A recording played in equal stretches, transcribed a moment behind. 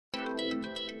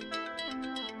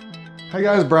Hi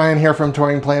guys, Brian here from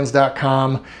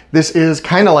TouringPlans.com. This is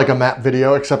kind of like a map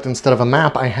video, except instead of a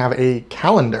map, I have a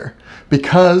calendar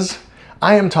because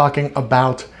I am talking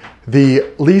about the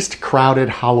least crowded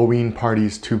Halloween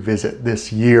parties to visit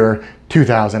this year,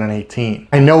 2018.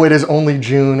 I know it is only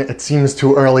June. It seems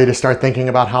too early to start thinking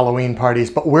about Halloween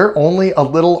parties, but we're only a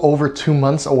little over 2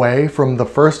 months away from the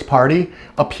first party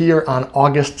up here on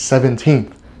August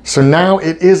 17th. So now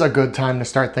it is a good time to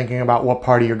start thinking about what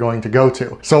party you're going to go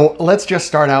to. So let's just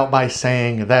start out by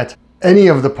saying that any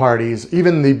of the parties,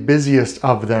 even the busiest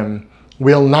of them,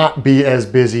 will not be as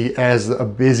busy as a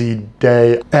busy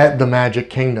day at the Magic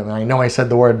Kingdom. And I know I said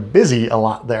the word busy a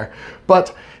lot there,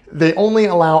 but they only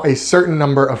allow a certain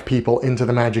number of people into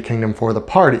the Magic Kingdom for the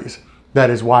parties. That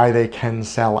is why they can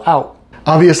sell out.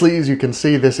 Obviously, as you can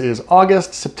see, this is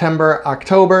August, September,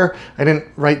 October. I didn't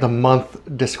write the month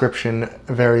description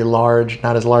very large,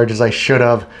 not as large as I should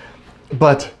have,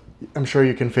 but I'm sure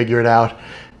you can figure it out.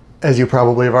 As you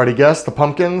probably have already guessed, the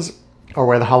pumpkins are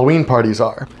where the Halloween parties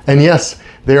are. And yes,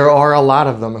 there are a lot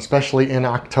of them, especially in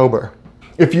October.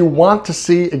 If you want to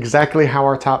see exactly how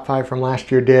our top 5 from last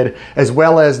year did, as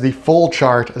well as the full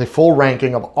chart, the full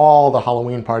ranking of all the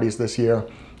Halloween parties this year,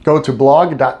 go to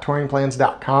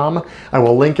blog.touringplans.com. I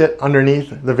will link it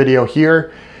underneath the video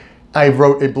here. I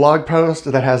wrote a blog post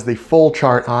that has the full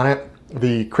chart on it.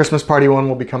 The Christmas party one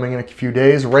will be coming in a few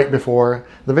days, right before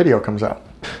the video comes out.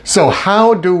 So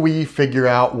how do we figure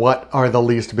out what are the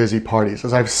least busy parties?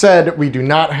 As I've said, we do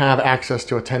not have access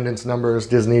to attendance numbers.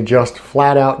 Disney just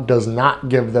flat out does not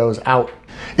give those out.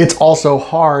 It's also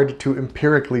hard to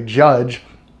empirically judge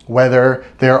whether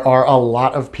there are a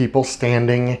lot of people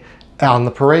standing on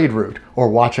the parade route or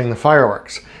watching the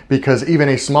fireworks, because even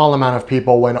a small amount of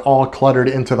people, when all cluttered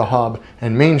into the hub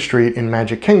and Main Street in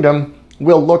Magic Kingdom,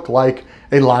 will look like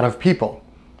a lot of people.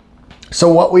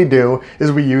 So what we do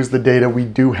is we use the data we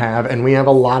do have, and we have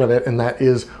a lot of it, and that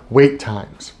is wait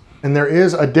times. And there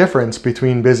is a difference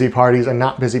between busy parties and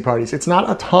not busy parties. It's not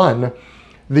a ton.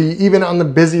 Even on the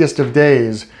busiest of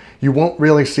days, you won't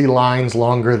really see lines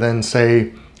longer than,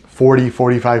 say,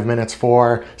 40-45 minutes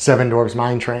for Seven Dwarfs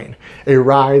Mine Train. A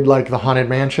ride like the Haunted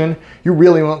Mansion, you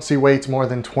really won't see waits more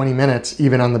than 20 minutes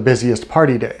even on the busiest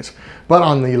party days. But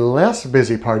on the less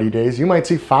busy party days, you might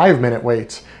see 5-minute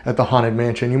waits at the Haunted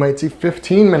Mansion. You might see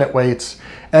 15-minute waits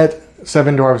at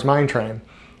Seven Dwarfs Mine Train.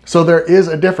 So there is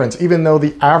a difference, even though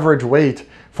the average wait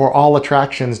for all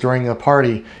attractions during the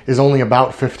party is only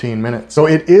about 15 minutes. So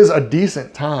it is a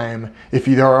decent time if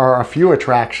there are a few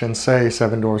attractions, say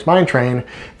Seven Dwarfs Mine Train,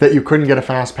 that you couldn't get a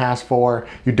fast pass for,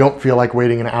 you don't feel like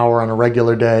waiting an hour on a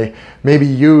regular day, maybe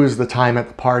use the time at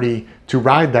the party to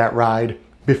ride that ride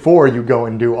before you go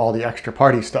and do all the extra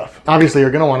party stuff. Obviously, you're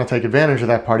gonna wanna take advantage of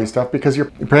that party stuff because you're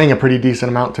paying a pretty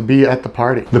decent amount to be at the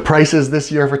party. The prices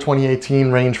this year for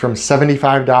 2018 range from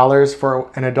 $75 for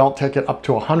an adult ticket up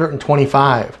to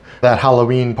 $125 that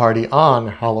Halloween party on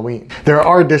Halloween. There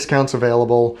are discounts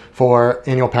available for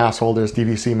annual pass holders,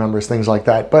 DVC members, things like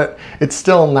that, but it's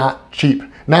still not cheap.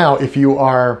 Now, if you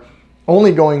are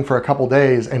only going for a couple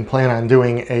days and plan on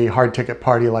doing a hard ticket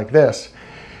party like this,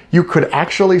 you could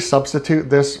actually substitute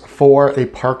this for a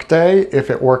park day if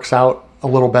it works out a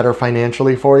little better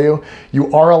financially for you. You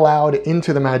are allowed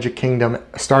into the Magic Kingdom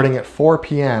starting at 4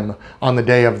 p.m. on the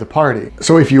day of the party.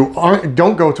 So if you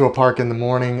don't go to a park in the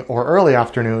morning or early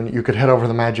afternoon, you could head over to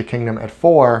the Magic Kingdom at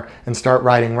 4 and start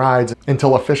riding rides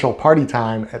until official party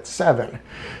time at 7.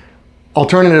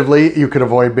 Alternatively, you could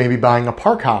avoid maybe buying a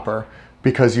park hopper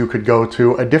because you could go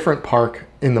to a different park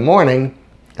in the morning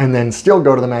and then still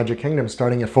go to the Magic Kingdom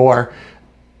starting at 4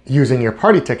 using your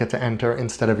party ticket to enter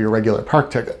instead of your regular park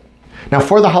ticket. Now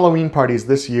for the Halloween parties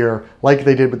this year, like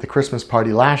they did with the Christmas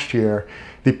party last year,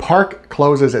 the park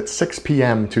closes at 6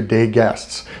 p.m. to day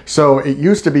guests. So it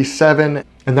used to be 7,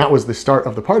 and that was the start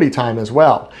of the party time as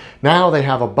well. Now they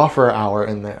have a buffer hour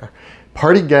in there.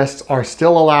 Party guests are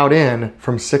still allowed in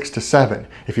from 6 to 7.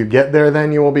 If you get there,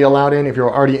 then you will be allowed in. If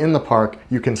you're already in the park,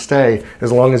 you can stay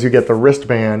as long as you get the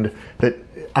wristband that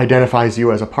identifies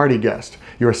you as a party guest.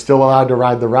 You are still allowed to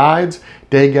ride the rides.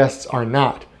 Day guests are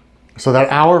not. So that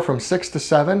hour from 6 to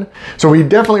 7. So we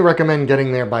definitely recommend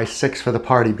getting there by 6 for the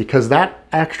party because that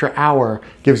extra hour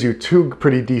gives you 2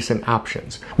 pretty decent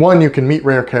options. One, you can meet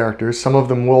rare characters. Some of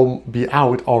them will be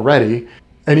out already.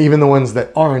 And even the ones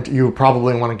that aren't, you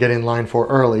probably want to get in line for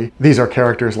early. These are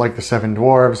characters like the Seven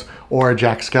Dwarves or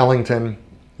Jack Skellington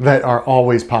that are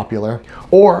always popular,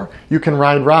 or you can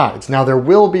ride rides. Now there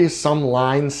will be some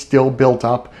lines still built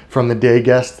up from the day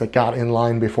guests that got in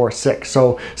line before 6.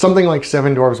 So something like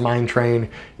Seven Dwarfs Mine Train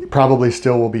probably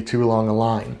still will be too long a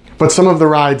line. But some of the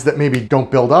rides that maybe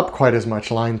don't build up quite as much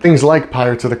line, things like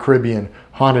Pirates of the Caribbean,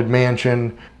 Haunted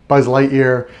Mansion, Buzz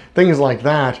Lightyear, things like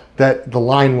that, that the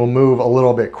line will move a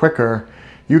little bit quicker,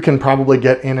 you can probably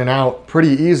get in and out pretty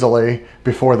easily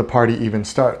before the party even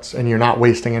starts, and you're not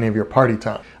wasting any of your party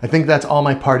time. I think that's all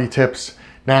my party tips.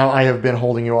 Now I have been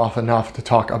holding you off enough to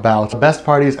talk about the best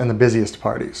parties and the busiest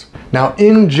parties. Now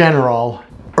in general,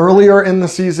 earlier in the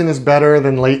season is better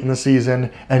than late in the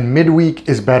season, and midweek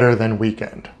is better than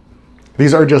weekend.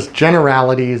 These are just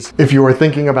generalities if you are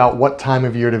thinking about what time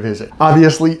of year to visit.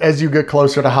 Obviously, as you get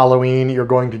closer to Halloween, you're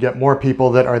going to get more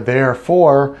people that are there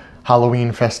for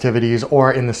Halloween festivities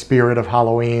or in the spirit of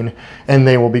Halloween, and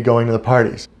they will be going to the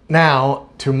parties. Now,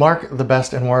 to mark the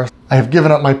best and worst, I have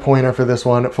given up my pointer for this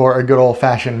one for a good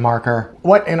old-fashioned marker.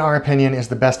 What, in our opinion, is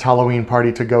the best Halloween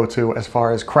party to go to as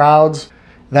far as crowds?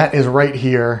 That is right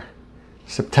here,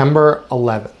 September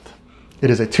 11th. It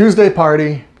is a Tuesday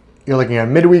party. You're looking at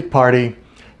a midweek party.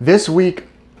 This week,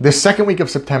 this second week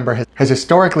of September has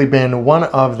historically been one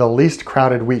of the least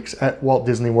crowded weeks at Walt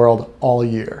Disney World all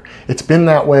year. It's been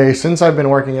that way since I've been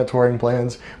working at Touring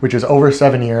Plans, which is over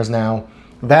 7 years now.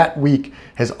 That week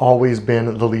has always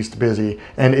been the least busy,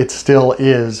 and it still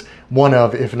is one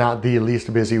of, if not the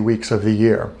least busy weeks of the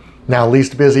year. Now,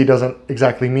 least busy doesn't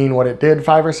exactly mean what it did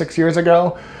 5 or 6 years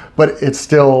ago, but it's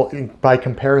still, by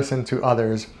comparison to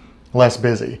others, less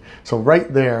busy. So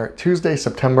right there, Tuesday,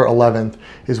 September 11th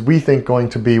is, we think, going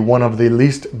to be one of the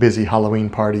least busy Halloween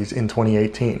parties in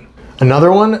 2018.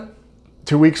 Another one,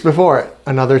 2 weeks before it,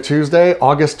 another Tuesday,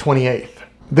 August 28th.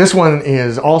 This one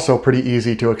is also pretty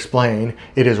easy to explain.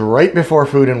 It is right before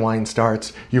Food and Wine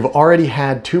starts. You've already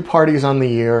had 2 parties on the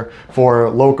year for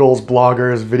locals,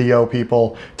 bloggers, video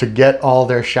people to get all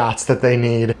their shots that they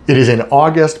need. It is in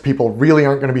August. People really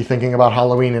aren't going to be thinking about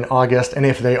Halloween in August, and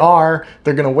if they are,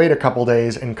 they're going to wait a couple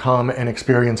days and come and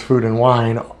experience Food and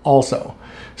Wine also.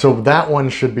 So that one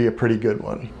should be a pretty good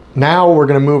one. Now we're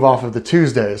going to move off of the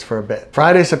Tuesdays for a bit.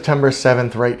 Friday, September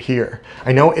 7th right here.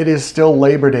 I know it is still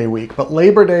Labor Day week, but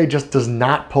Labor Day just does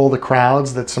not pull the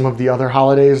crowds that some of the other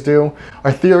holidays do.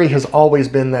 Our theory has always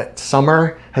been that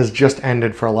summer has just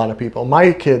ended for a lot of people.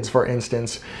 My kids, for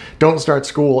instance, don't start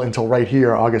school until right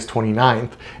here, August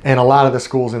 29th, and a lot of the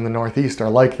schools in the Northeast are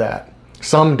like that.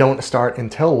 Some don't start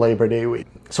until Labor Day week.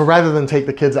 So rather than take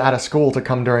the kids out of school to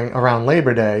come around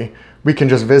Labor Day, we can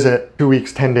just visit 2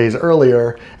 weeks, 10 days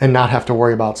earlier and not have to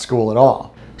worry about school at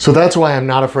all. So that's why I'm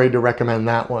not afraid to recommend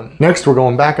that one. Next, we're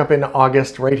going back up into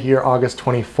August, right here, August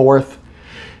 24th.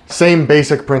 Same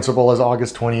basic principle as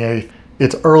August 28th.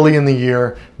 It's early in the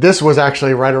year. This was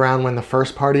actually right around when the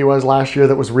first party was last year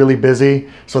that was really busy.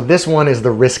 So this one is the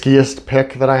riskiest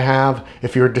pick that I have.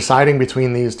 If you're deciding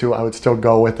between these two, I would still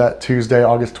go with that Tuesday,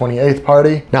 August 28th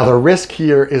party. Now the risk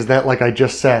here is that, like I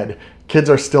just said, kids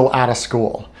are still out of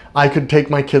school. I could take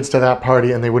my kids to that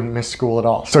party and they wouldn't miss school at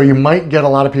all. So you might get a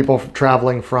lot of people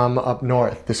traveling from up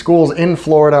north. The schools in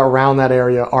Florida around that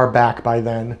area are back by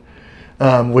then,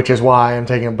 which is why I'm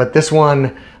taking it. But this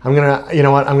one, I'm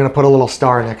gonna put a little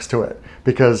star next to it,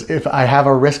 because if I have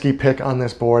a risky pick on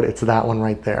this board, it's that one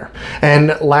right there.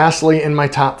 And lastly, in my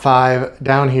top 5,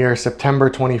 down here, September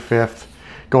 25th,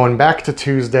 going back to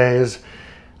Tuesdays.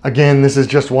 Again, this is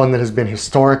just one that has been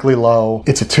historically low.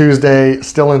 It's a Tuesday,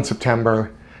 still in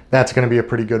September. That's going to be a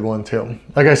pretty good one too.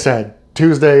 Like I said,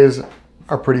 Tuesdays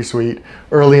are pretty sweet.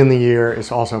 Early in the year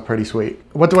is also pretty sweet.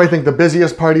 What do I think the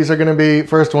busiest parties are going to be?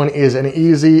 First one is an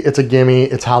easy, it's a gimme,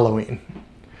 it's Halloween.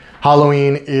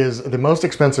 Halloween is the most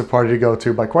expensive party to go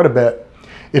to by quite a bit.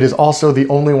 It is also the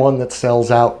only one that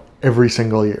sells out every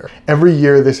single year. Every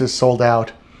year this is sold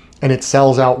out, and it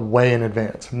sells out way in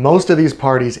advance. Most of these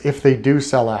parties, if they do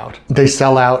sell out, they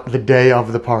sell out the day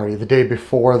of the party, the day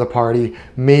before the party,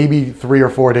 maybe 3 or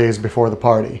 4 days before the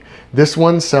party. This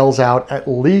one sells out at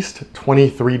least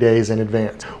 23 days in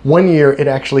advance. One year it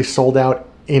actually sold out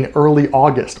in early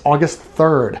August, August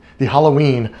 3rd. The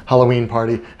Halloween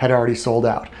party had already sold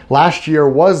out. Last year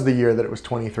was the year that it was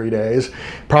 23 days.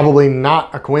 Probably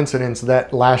not a coincidence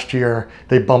that last year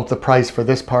they bumped the price for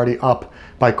this party up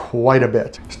by quite a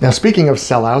bit. Now, speaking of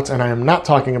sellouts, and I am not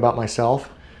talking about myself,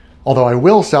 although I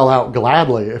will sell out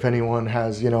gladly if anyone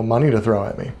has, money to throw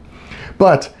at me.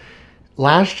 But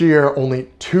last year, only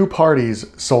 2 parties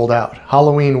sold out.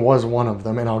 Halloween was one of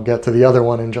them, and I'll get to the other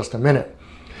one in just a minute.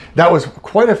 That was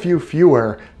quite a few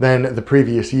fewer than the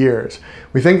previous years.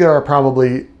 We think there are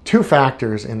probably 2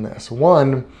 factors in this.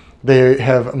 One they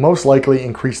have most likely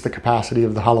increased the capacity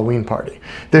of the Halloween party.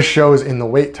 This shows in the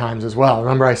wait times as well.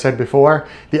 Remember I said before,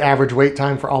 the average wait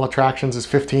time for all attractions is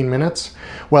 15 minutes?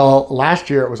 Well, last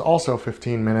year it was also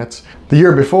 15 minutes. The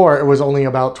year before it was only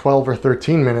about 12 or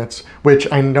 13 minutes,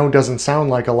 which I know doesn't sound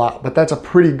like a lot, but that's a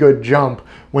pretty good jump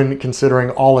when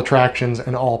considering all attractions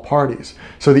and all parties.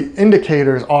 So the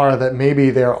indicators are that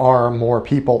maybe there are more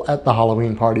people at the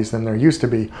Halloween parties than there used to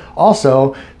be.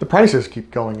 Also, the prices keep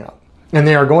going up. And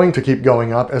they are going to keep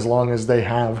going up as long as they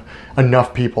have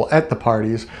enough people at the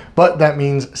parties, but that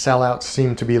means sellouts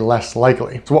seem to be less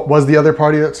likely. So what was the other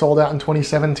party that sold out in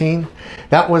 2017?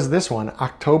 That was this one,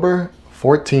 October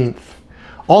 14th.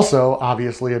 Also,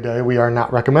 obviously a day we are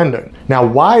not recommending. Now,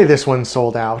 why this one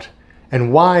sold out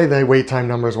and why the wait time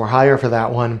numbers were higher for that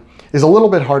one is a little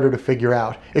bit harder to figure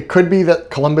out. It could be that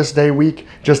Columbus Day week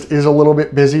just is a little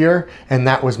bit busier, and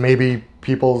that was maybe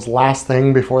people's last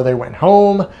thing before they went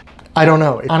home. I don't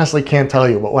know. I honestly can't tell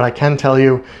you, but what I can tell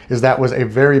you is that was a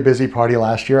very busy party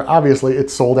last year. Obviously, it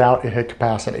sold out, it hit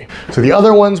capacity. So the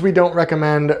other ones we don't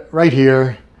recommend right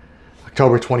here,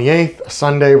 October 28th, a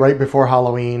Sunday right before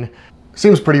Halloween.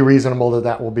 Seems pretty reasonable that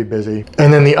that will be busy.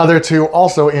 And then the other two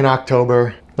also in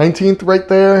October, 19th right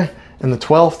there, and the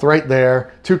 12th right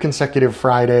there, 2 consecutive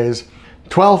Fridays.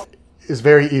 12th is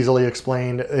very easily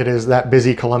explained. It is that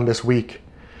busy Columbus week.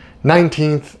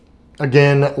 19th,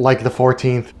 again, like the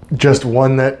 14th, just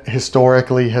one that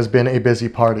historically has been a busy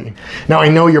party. Now, I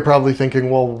know you're probably thinking,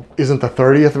 well, isn't the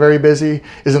 30th very busy?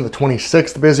 Isn't the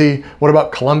 26th busy? What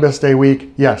about Columbus Day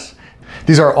week? Yes.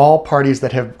 These are all parties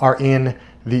that are in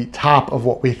the top of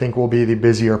what we think will be the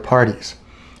busier parties.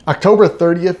 October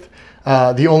 30th,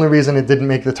 the only reason it didn't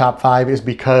make the top 5 is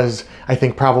because I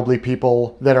think probably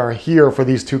people that are here for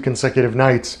these 2 consecutive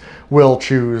nights will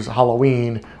choose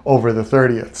Halloween over the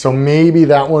 30th. So maybe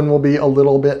that one will be a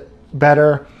little bit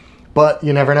better, but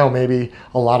you never know. Maybe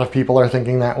a lot of people are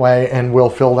thinking that way and we'll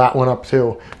fill that one up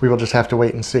too. We will just have to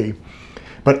wait and see.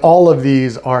 But all of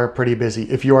these are pretty busy.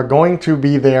 If you are going to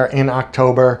be there in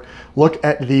October, look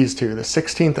at these two, the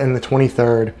 16th and the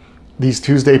 23rd. These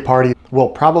Tuesday parties will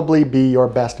probably be your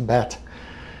best bet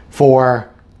for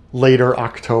later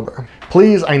October.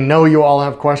 Please, I know you all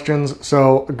have questions,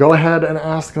 so go ahead and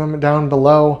ask them down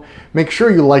below. Make sure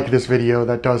you like this video.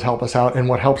 That does help us out, and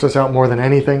what helps us out more than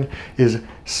anything is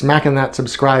smacking that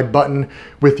subscribe button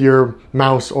with your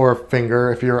mouse or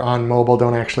finger. If you're on mobile,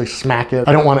 don't actually smack it.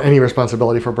 I don't want any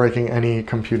responsibility for breaking any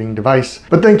computing device.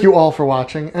 But thank you all for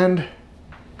watching, and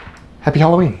happy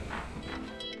Halloween.